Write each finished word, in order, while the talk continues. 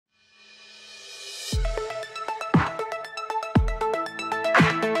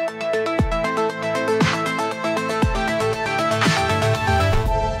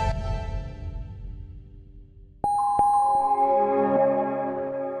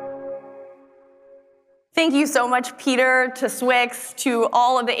Thank you so much, Peter, to Swix, to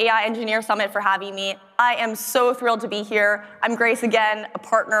all of the AI Engineer Summit for having me. I am so thrilled to be here. I'm Grace again, a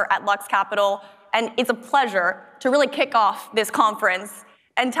partner at Lux Capital, and it's a pleasure to really kick off this conference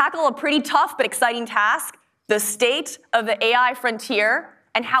and tackle a pretty tough but exciting task, the state of the AI frontier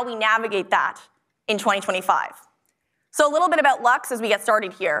and how we navigate that in 2025. So a little bit about Lux as we get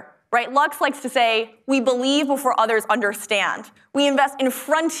started here. Right? Lux likes to say, we believe before others understand. We invest in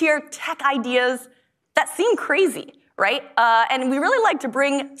frontier tech ideas that seem crazy, right? And we really like to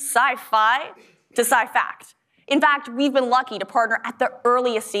bring sci-fi to sci-fact. In fact, we've been lucky to partner at the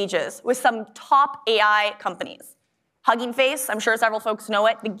earliest stages with some top AI companies. Hugging Face, I'm sure several folks know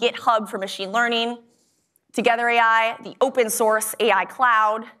it, the GitHub for machine learning, Together AI, the open source AI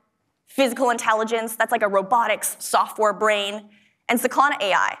cloud, Physical Intelligence, that's like a robotics software brain, and Sakana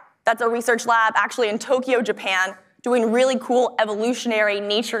AI, that's a research lab actually in Tokyo, Japan, doing really cool evolutionary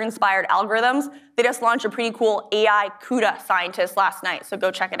nature-inspired algorithms. They just launched a pretty cool AI CUDA scientist last night, so go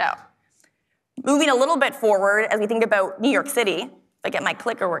check it out. Moving a little bit forward as we think about New York City, if I get my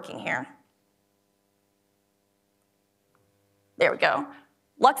clicker working here. There we go.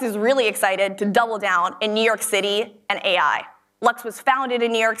 Lux is really excited to double down in New York City and AI. Lux was founded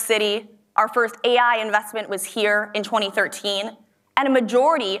in New York City. Our first AI investment was here in 2013. And a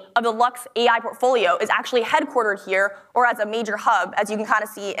majority of the Lux AI portfolio is actually headquartered here or as a major hub, as you can kind of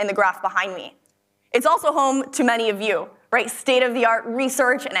see in the graph behind me. It's also home to many of you, right? State-of-the-art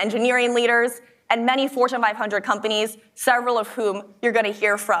research and engineering leaders and many Fortune 500 companies, several of whom you're going to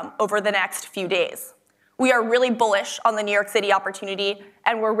hear from over the next few days. We are really bullish on the New York City opportunity,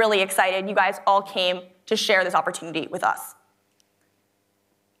 and we're really excited you guys all came to share this opportunity with us.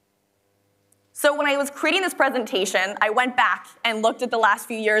 So when I was creating this presentation, I went back and looked at the last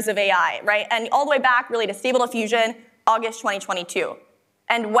few years of AI, right? And all the way back really to Stable Diffusion, August 2022.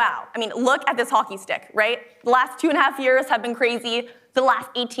 And wow, I mean, look at this hockey stick, right? The last 2.5 years have been crazy. The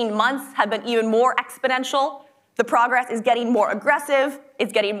last 18 months have been even more exponential. The progress is getting more aggressive,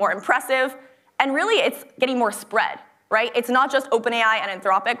 it's getting more impressive, and really it's getting more spread, right? It's not just OpenAI and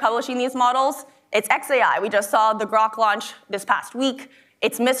Anthropic publishing these models, it's xAI. We just saw the Grok launch this past week.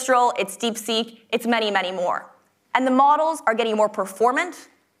 It's Mistral, it's DeepSeek, it's many, many more. And the models are getting more performant.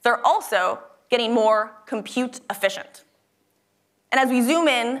 They're also getting more compute efficient. And as we zoom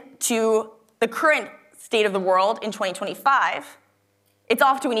in to the current state of the world in 2025, it's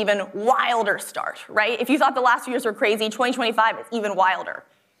off to an even wilder start, right? If you thought the last few years were crazy, 2025 is even wilder.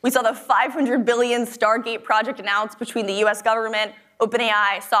 We saw the $500 billion Stargate project announced between the US government,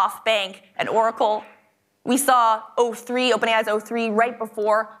 OpenAI, SoftBank, and Oracle. We saw OpenAI's O3 right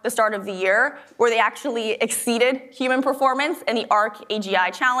before the start of the year, where they actually exceeded human performance in the ARC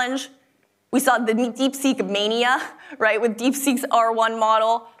AGI challenge. We saw the DeepSeek mania, right, with DeepSeek's R1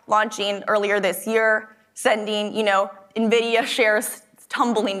 model launching earlier this year, sending, NVIDIA shares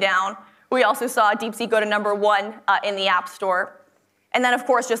tumbling down. We also saw DeepSeek go to #1 in the App Store. And then, of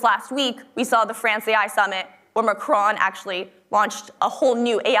course, just last week, we saw the France AI Summit, where Macron actually launched a whole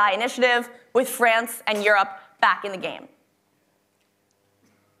new AI initiative with France and Europe back in the game.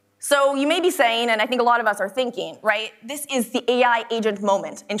 So you may be saying, and I think a lot of us are thinking, right, this is the AI agent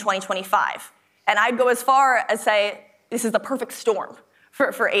moment in 2025. And I'd go as far as say this is the perfect storm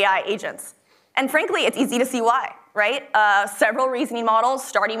for AI agents. And frankly, it's easy to see why, right? Several reasoning models,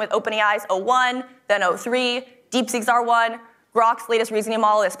 starting with OpenAI's O1, then O3, DeepSeek's R1, Grok's latest reasoning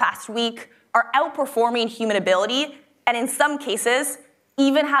model this past week, are outperforming human ability, and in some cases,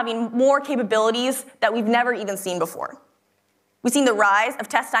 even having more capabilities that we've never even seen before. We've seen the rise of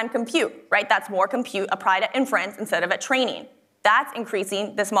test-time compute, right? That's more compute applied at inference instead of at training. That's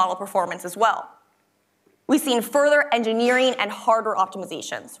increasing this model performance as well. We've seen further engineering and hardware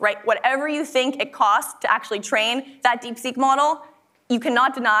optimizations, right? Whatever you think it costs to actually train that DeepSeek model, you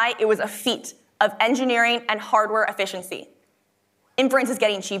cannot deny it was a feat of engineering and hardware efficiency. Inference is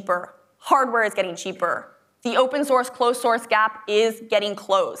getting cheaper. Hardware is getting cheaper. The open source, closed source gap is getting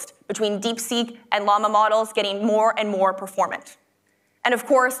closed between DeepSeek and Llama models getting more and more performant. And of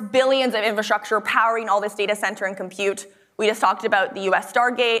course, billions of infrastructure powering all this data center and compute. We just talked about the US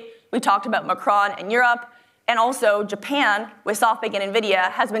Stargate. We talked about Macron and Europe. And also Japan, with SoftBank and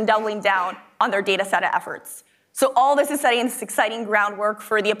NVIDIA, has been doubling down on their data center efforts. So all this is setting this exciting groundwork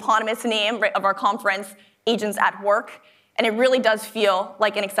for the eponymous name of our conference, Agents at Work. And it really does feel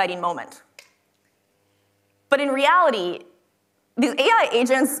like an exciting moment. But in reality, these AI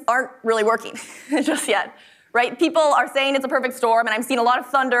agents aren't really working just yet, right? People are saying it's a perfect storm, and I'm seeing a lot of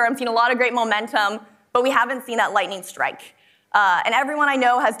thunder, I'm seeing a lot of great momentum, but we haven't seen that lightning strike. And everyone I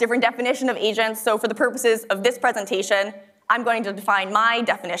know has different definition of agents, so for the purposes of this presentation, I'm going to define my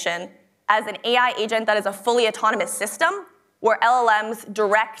definition, as an AI agent that is a fully autonomous system where LLMs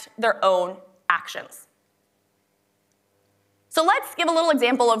direct their own actions. So let's give a little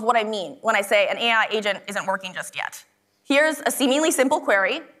example of what I mean when I say an AI agent isn't working just yet. Here's a seemingly simple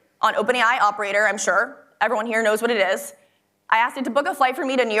query on OpenAI Operator, I'm sure. Everyone here knows what it is. I asked it to book a flight for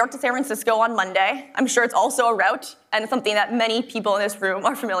me to New York to San Francisco on Monday. I'm sure it's also a route and something that many people in this room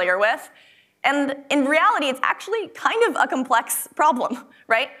are familiar with. And in reality, it's actually kind of a complex problem,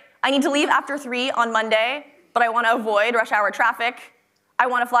 right? I need to leave after 3 on Monday, but I want to avoid rush hour traffic. I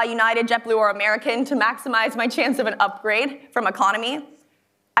want to fly United, JetBlue, or American to maximize my chance of an upgrade from economy.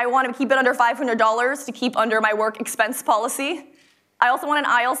 I want to keep it under $500 to keep under my work expense policy. I also want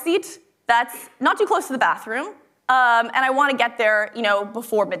an aisle seat that's not too close to the bathroom, and I want to get there,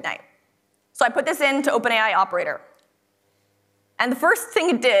 before midnight. So I put this into OpenAI Operator. And the first thing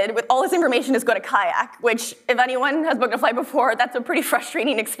it did with all this information is go to Kayak, which, if anyone has booked a flight before, that's a pretty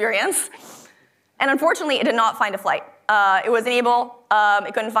frustrating experience. And unfortunately, it did not find a flight. It was unable,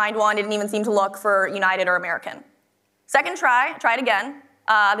 it couldn't find one, it didn't even seem to look for United or American. Second try, try it again.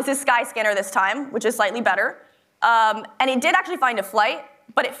 This is Skyscanner this time, which is slightly better. And it did actually find a flight,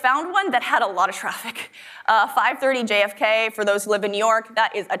 but it found one that had a lot of traffic. 5:30 JFK, for those who live in New York,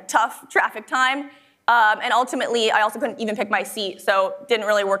 that is a tough traffic time. And ultimately, I also couldn't even pick my seat, so it didn't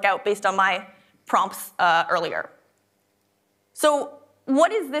really work out based on my prompts earlier. So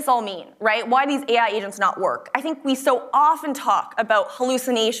what does this all mean, right? Why do these AI agents not work? I think we so often talk about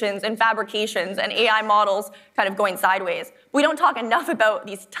hallucinations and fabrications and AI models kind of going sideways. We don't talk enough about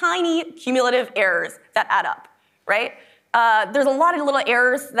these tiny cumulative errors that add up, right? There's a lot of little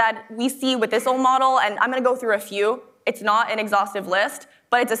errors that we see with this old model, and I'm going to go through a few. It's not an exhaustive list,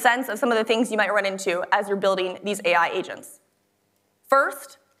 but it's a sense of some of the things you might run into as you're building these AI agents.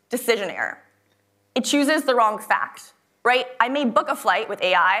 First, decision error. It chooses the wrong fact, right? I may book a flight with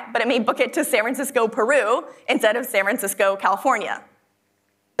AI, but it may book it to San Francisco, Peru, instead of San Francisco, California.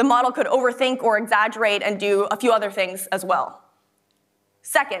 The model could overthink or exaggerate and do a few other things as well.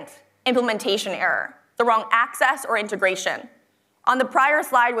 Second, implementation error. The wrong access or integration. On the prior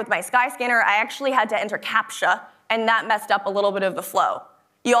slide with my Skyscanner, I actually had to enter CAPTCHA, and that messed up a little bit of the flow.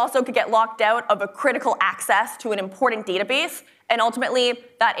 You also could get locked out of a critical access to an important database, and ultimately,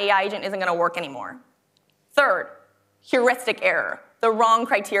 that AI agent isn't going to work anymore. Third, heuristic error, the wrong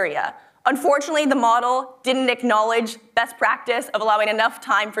criteria. Unfortunately, the model didn't acknowledge best practice of allowing enough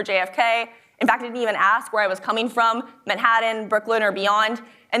time for JFK. In fact, it didn't even ask where I was coming from, Manhattan, Brooklyn, or beyond,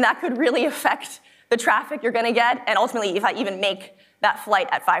 and that could really affect the traffic you're going to get, and ultimately, if I even make that flight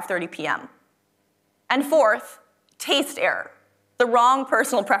at 5:30 p.m. And fourth, taste error, the wrong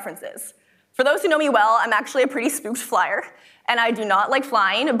personal preferences. For those who know me well, I'm actually a pretty spooked flyer, and I do not like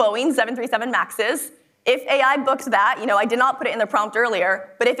flying Boeing 737 MAXs. If AI booked that, I did not put it in the prompt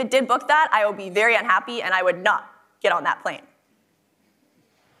earlier, but if it did book that, I would be very unhappy, and I would not get on that plane.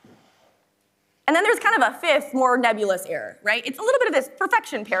 And then there's kind of a fifth, more nebulous error, right? It's a little bit of this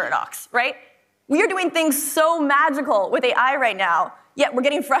perfection paradox, right? We are doing things so magical with AI right now, yet we're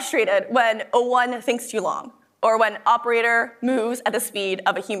getting frustrated when O1 thinks too long, or when operator moves at the speed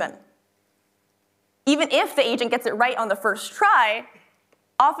of a human. Even if the agent gets it right on the first try,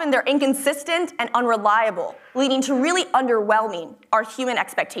 often they're inconsistent and unreliable, leading to really underwhelming our human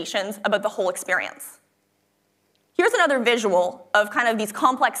expectations about the whole experience. Here's another visual of kind of these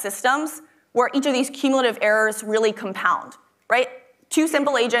complex systems where each of these cumulative errors really compound, right? Two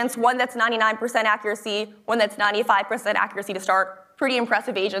simple agents, one that's 99% accuracy, one that's 95% accuracy to start. Pretty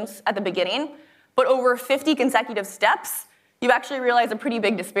impressive agents at the beginning. But over 50 consecutive steps, you actually realize a pretty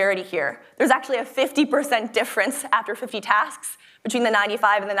big disparity here. There's actually a 50% difference after 50 tasks between the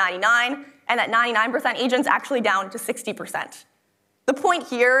 95 and the 99, and that 99% agent's actually down to 60%. The point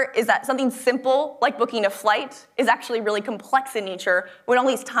here is that something simple, like booking a flight, is actually really complex in nature when all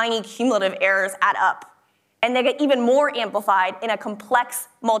these tiny cumulative errors add up. And they get even more amplified in a complex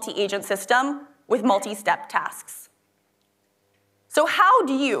multi-agent system with multi-step tasks. So how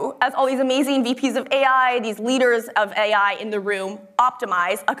do you, as all these amazing VPs of AI, these leaders of AI in the room,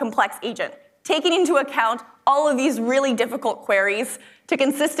 optimize a complex agent, taking into account all of these really difficult queries to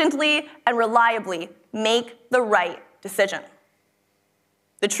consistently and reliably make the right decision?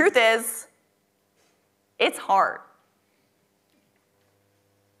 The truth is, it's hard.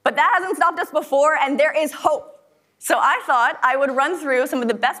 But that hasn't stopped us before, and there is hope. So I thought I would run through some of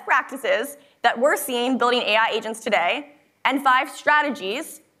the best practices that we're seeing building AI agents today, and 5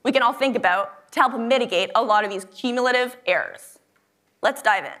 strategies we can all think about to help mitigate a lot of these cumulative errors. Let's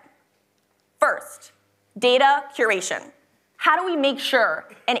dive in. First, data curation. How do we make sure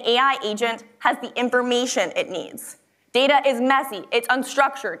an AI agent has the information it needs? Data is messy, it's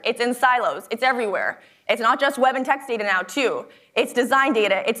unstructured, it's in silos, it's everywhere. It's not just web and text data now, too. It's design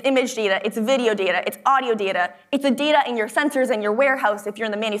data, it's image data, it's video data, it's audio data, it's the data in your sensors and your warehouse if you're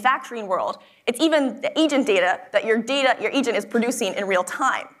in the manufacturing world. It's even the agent data that your agent is producing in real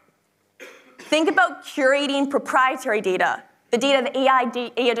time. Think about curating proprietary data, the data the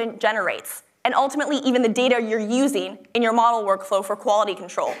AI agent generates, and ultimately even the data you're using in your model workflow for quality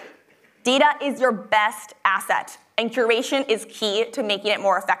control. Data is your best asset, and curation is key to making it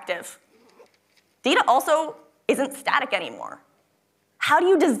more effective. Data also isn't static anymore. How do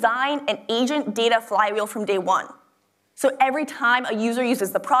you design an agent data flywheel from day one? So every time a user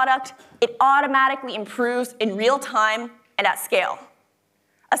uses the product, it automatically improves in real time and at scale.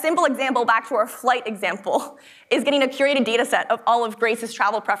 A simple example, back to our flight example, is getting a curated data set of all of Grace's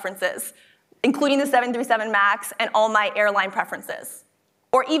travel preferences, including the 737 MAX and all my airline preferences.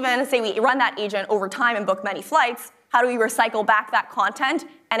 Or even, say we run that agent over time and book many flights, how do we recycle back that content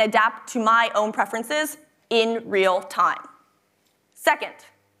and adapt to my own preferences in real time? Second,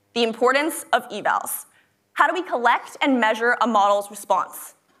 the importance of evals. How do we collect and measure a model's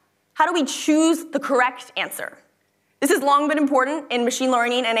response? How do we choose the correct answer? This has long been important in machine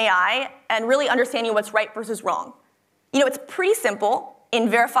learning and AI and really understanding what's right versus wrong. It's pretty simple in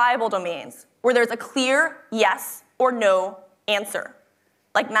verifiable domains where there's a clear yes or no answer.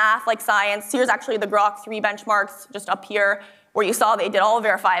 Like math, like science, here's actually the Grok 3 benchmarks just up here where you saw they did all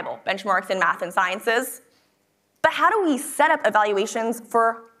verifiable benchmarks in math and sciences. But how do we set up evaluations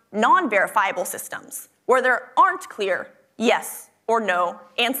for non-verifiable systems where there aren't clear yes or no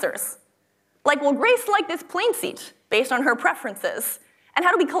answers? Like, will Grace like this plane seat based on her preferences? And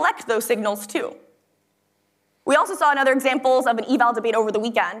how do we collect those signals too? We also saw another examples of an eval debate over the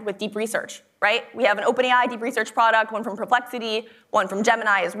weekend with deep research, right? We have an OpenAI deep research product, one from Perplexity, one from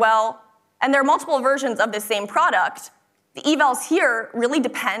Gemini as well. And there are multiple versions of this same product. The evals here really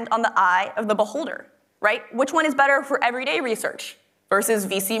depend on the eye of the beholder, right? Which one is better for everyday research versus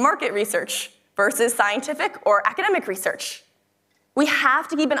VC market research versus scientific or academic research? We have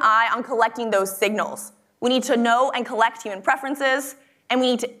to keep an eye on collecting those signals. We need to know and collect human preferences, and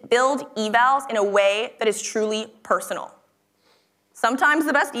we need to build evals in a way that is truly personal. Sometimes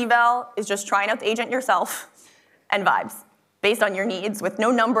the best eval is just trying out the agent yourself and vibes, based on your needs with no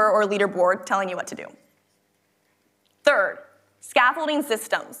number or leaderboard telling you what to do. Third, scaffolding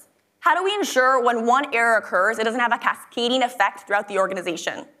systems. How do we ensure when one error occurs, it doesn't have a cascading effect throughout the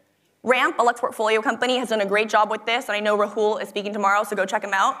organization? Ramp, a Lux portfolio company, has done a great job with this, and I know Rahul is speaking tomorrow, so go check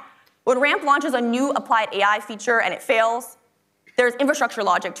him out. When Ramp launches a new applied AI feature and it fails, there's infrastructure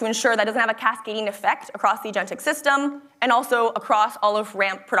logic to ensure that doesn't have a cascading effect across the agentic system and also across all of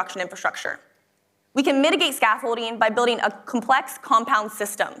Ramp production infrastructure. We can mitigate scaffolding by building a complex compound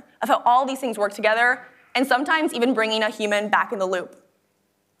system of how all these things work together and sometimes even bringing a human back in the loop.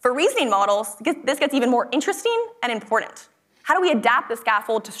 For reasoning models, this gets even more interesting and important. How do we adapt the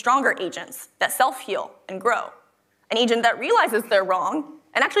scaffold to stronger agents that self-heal and grow? An agent that realizes they're wrong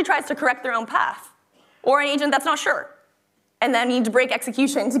and actually tries to correct their own path, or an agent that's not sure and then need to break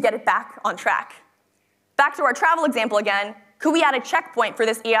execution to get it back on track. Back to our travel example again, could we add a checkpoint for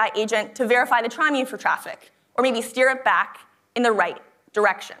this AI agent to verify the timing for traffic, or maybe steer it back in the right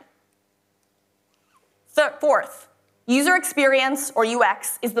direction? Fourth, user experience, or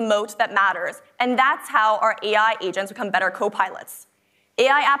UX, is the moat that matters, and that's how our AI agents become better co-pilots.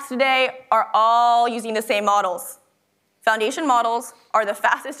 AI apps today are all using the same models. Foundation models are the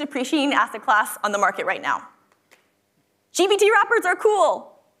fastest depreciating asset class on the market right now. GPT wrappers are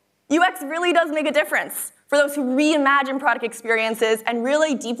cool. UX really does make a difference for those who reimagine product experiences and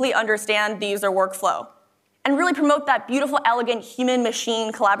really deeply understand the user workflow and really promote that beautiful, elegant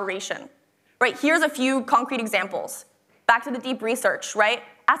human-machine collaboration. Right, here's a few concrete examples. Back to the deep research, right?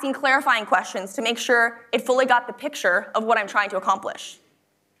 Asking clarifying questions to make sure it fully got the picture of what I'm trying to accomplish.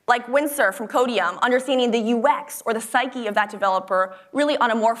 Like Winsor from Codium, understanding the UX or the psyche of that developer really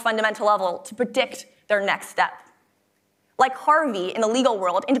on a more fundamental level to predict their next step. Like Harvey in the legal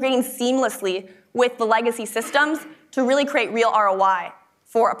world, integrating seamlessly with the legacy systems to really create real ROI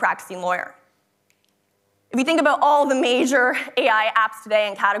for a practicing lawyer. If you think about all the major AI apps today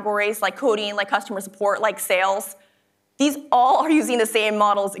in categories like coding, like customer support, like sales, these all are using the same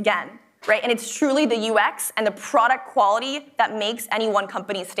models again, right? And it's truly the UX and the product quality that makes any one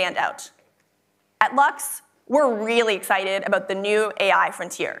company stand out. At Lux, we're really excited about the new AI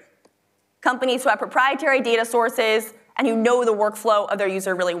frontier. Companies who have proprietary data sources and who know the workflow of their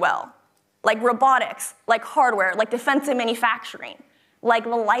user really well. Like robotics, like hardware, like defensive manufacturing, like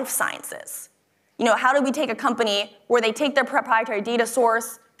the life sciences. How do we take a company where they take their proprietary data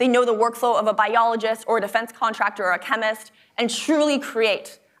source, they know the workflow of a biologist or a defense contractor or a chemist, and truly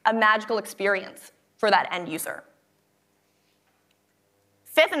create a magical experience for that end user?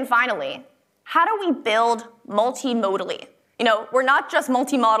 Fifth and finally, how do we build multimodally? We're not just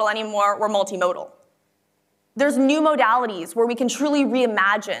multimodal anymore, we're multimodal. There's new modalities where we can truly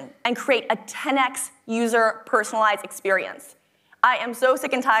reimagine and create a 10x user personalized experience. I am so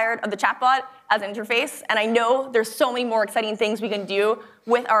sick and tired of the chatbot as an interface, and I know there's so many more exciting things we can do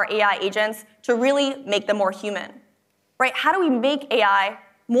with our AI agents to really make them more human. Right? How do we make AI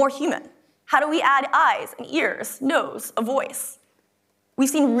more human? How do we add eyes and ears, nose, a voice? We've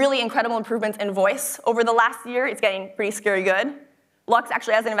seen really incredible improvements in voice. Over the last year, it's getting pretty scary good. Lux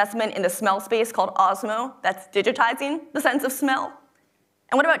actually has an investment in the smell space called Osmo that's digitizing the sense of smell.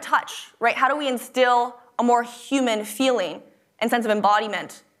 And what about touch, right? How do we instill a more human feeling and sense of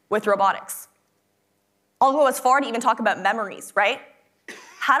embodiment with robotics? I'll go as far to even talk about memories, right?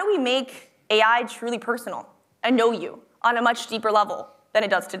 How do we make AI truly personal and know you on a much deeper level than it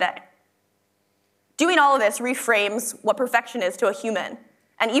does today? Doing all of this reframes what perfection is to a human.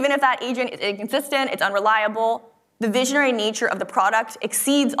 And even if that agent is inconsistent, it's unreliable, the visionary nature of the product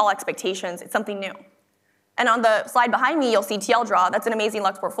exceeds all expectations. It's something new. And on the slide behind me, you'll see TL That's an amazing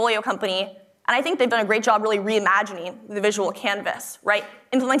Lux portfolio company. And I think they've done a great job really reimagining the visual canvas, right?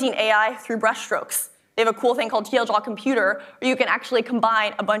 Implementing AI through brushstrokes. They have a cool thing called TL Computer, where you can actually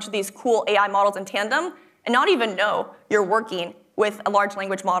combine a bunch of these cool AI models in tandem and not even know you're working with a large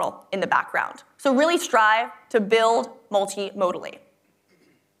language model in the background. So really strive to build multimodally.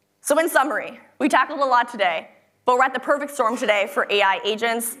 So in summary, we tackled a lot today, but we're at the perfect storm today for AI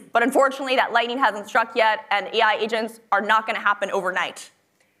agents. But unfortunately, that lightning hasn't struck yet, and AI agents are not going to happen overnight.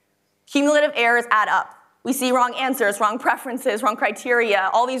 Cumulative errors add up. We see wrong answers, wrong preferences, wrong criteria,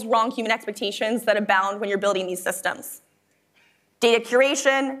 all these wrong human expectations that abound when you're building these systems. Data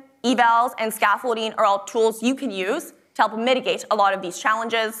curation, evals, and scaffolding are all tools you can use to help mitigate a lot of these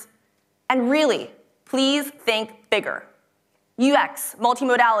challenges. And really, please think bigger. UX,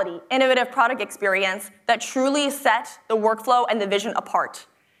 multimodality, innovative product experience that truly set the workflow and the vision apart.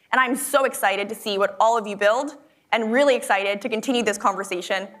 And I'm so excited to see what all of you build, and really excited to continue this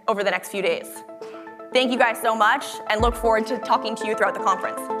conversation over the next few days. Thank you guys so much, and look forward to talking to you throughout the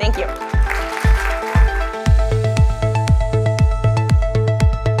conference. Thank you.